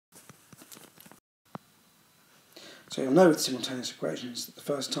So you'll know with simultaneous equations that the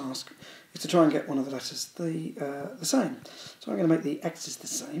first task is to try and get one of the letters the same. So I'm going to make the x's the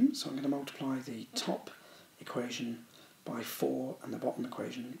same, so I'm going to multiply the top equation by 4 and the bottom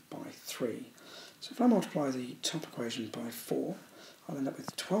equation by 3. So if I multiply the top equation by 4, I'll end up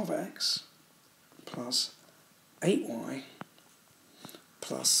with 12x plus 8y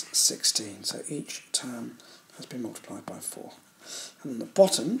plus 16. So each term has been multiplied by 4. And on the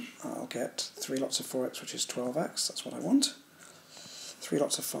bottom, I'll get 3 lots of 4x, which is 12x, that's what I want. 3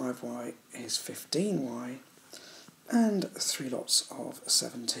 lots of 5y is 15y. And 3 lots of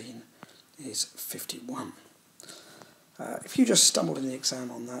 17 is 51. If you just stumbled in the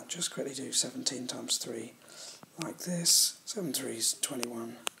exam on that, just quickly do 17 times 3 like this. 7 3's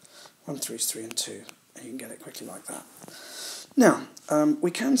 21, 1 3's 3 and 2, and you can get it quickly like that. Now,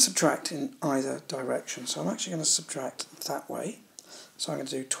 we can subtract in either direction, so I'm actually going to subtract that way. So I'm going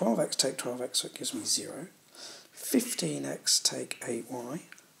to do 12x take 12x, so it gives me 0. 15x take 8y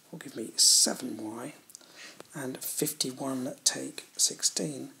will give me 7y. And 51 take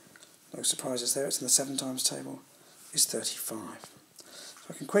 16, no surprises there, it's in the 7 times table, is 35. So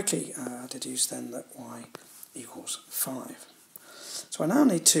I can quickly deduce then that y equals 5. So I now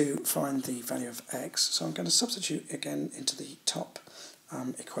need to find the value of x, so I'm going to substitute again into the top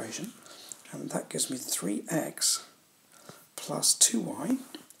equation, and that gives me 3x plus 2y.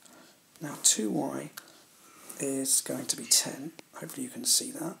 Now 2y is going to be 10, hopefully you can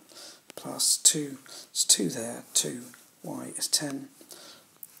see that, plus 2 is 2 there, 2y is 10,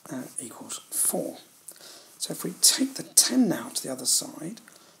 equals 4. So if we take the 10 now to the other side,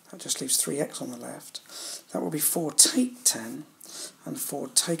 that just leaves 3x on the left. That will be 4 take 10, and 4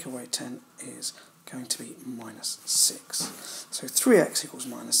 take away 10 is going to be minus 6. So 3x equals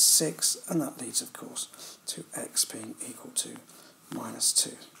minus 6, and that leads, of course, to x being equal to minus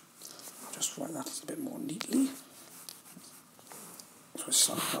 2. I'll just write that a little bit more neatly. So it's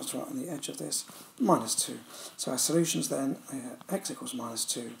slightly right on the edge of this, minus 2. So our solutions then are x equals minus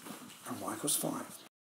 2 and y equals 5.